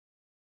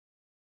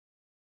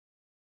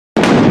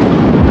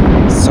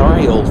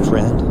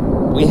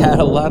We had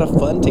a lot of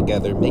fun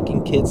together,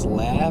 making kids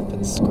laugh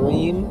and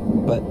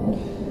scream, but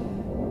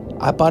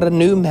I bought a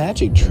new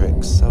magic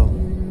trick, so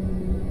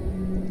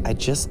I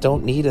just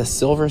don't need a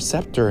silver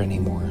scepter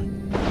anymore.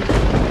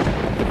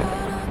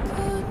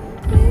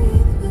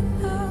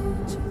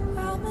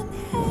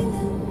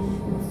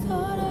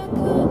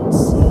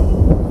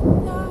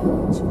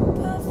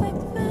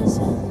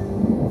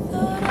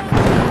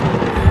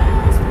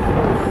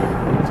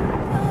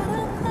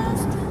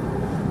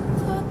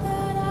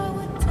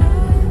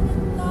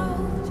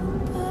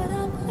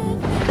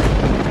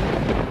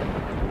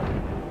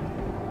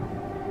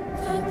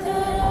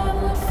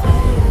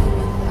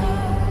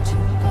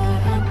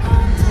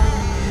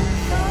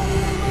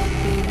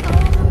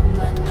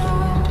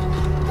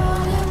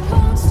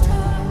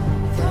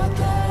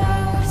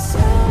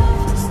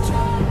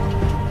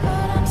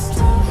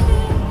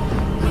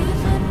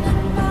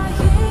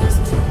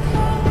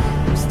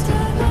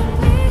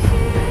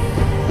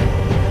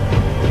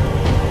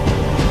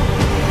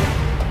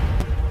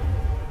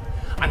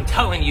 I'm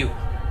telling you,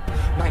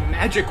 my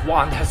magic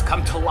wand has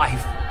come to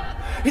life.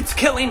 It's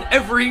killing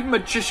every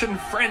magician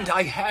friend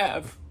I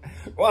have.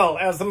 Well,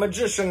 as a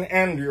magician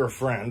and your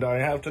friend, I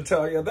have to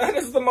tell you, that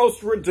is the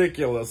most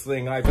ridiculous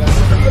thing I've ever...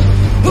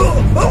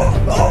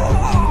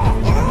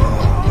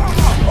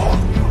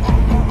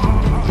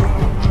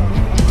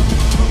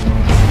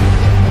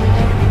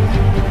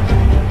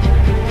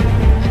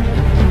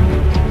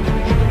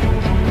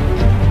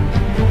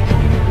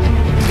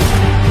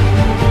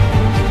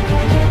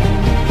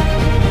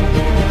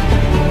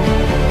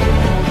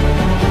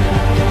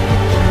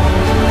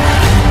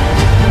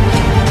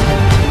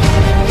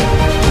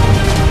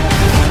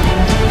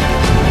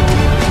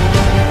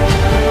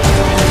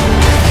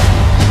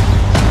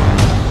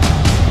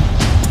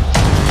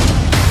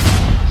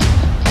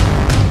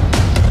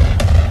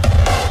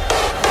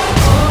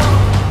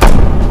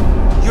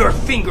 Your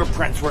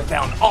fingerprints were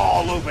found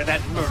all over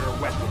that murder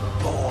weapon,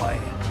 boy.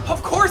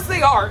 Of course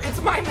they are.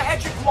 It's my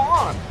magic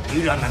wand.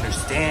 You don't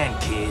understand,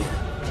 kid.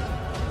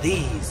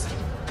 These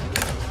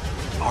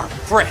are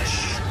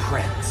fresh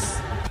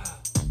prints.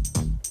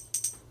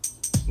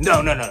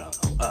 No.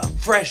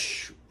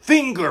 Fresh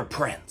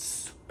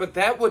fingerprints. But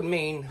that would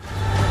mean...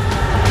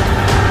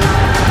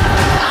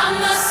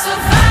 I'm a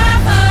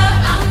survivor.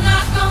 I'm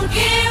not gonna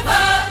give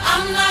up.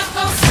 I'm not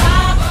gonna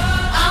stop.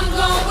 I'm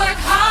gonna work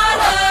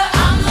harder.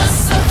 I'm a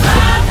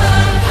survivor.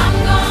 I'm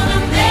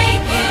gonna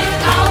make it.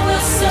 I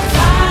will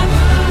survive.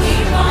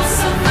 Keep on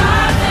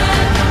surviving.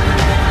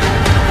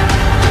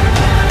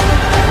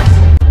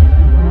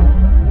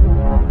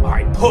 All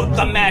right, put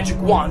the magic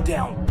wand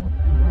down.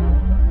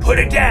 Put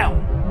it down.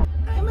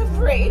 I'm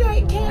afraid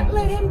I can't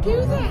let him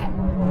do that,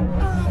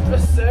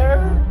 officer.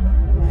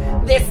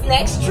 This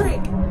next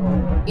trick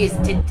is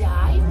to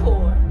die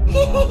for. I'm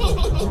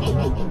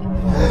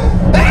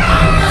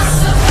a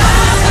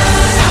survivor.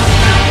 I'm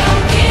not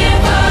gonna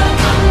give up.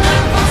 I'm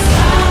not gonna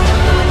stop.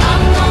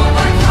 I'm gonna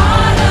work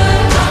harder.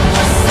 I'm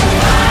a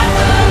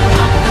survivor.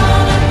 I'm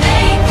gonna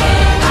make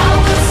it. I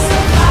will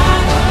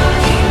survive.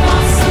 Keep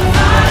on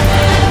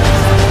surviving.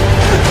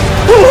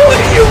 What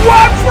do you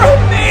want from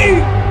me?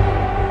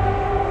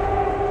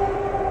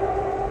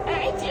 I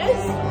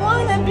just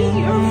want to be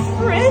your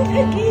friend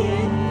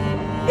again.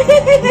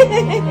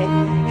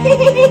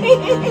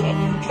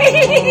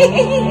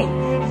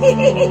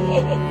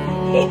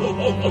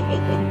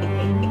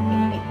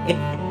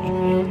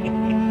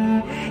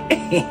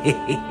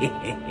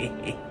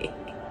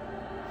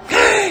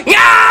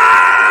 Yeah!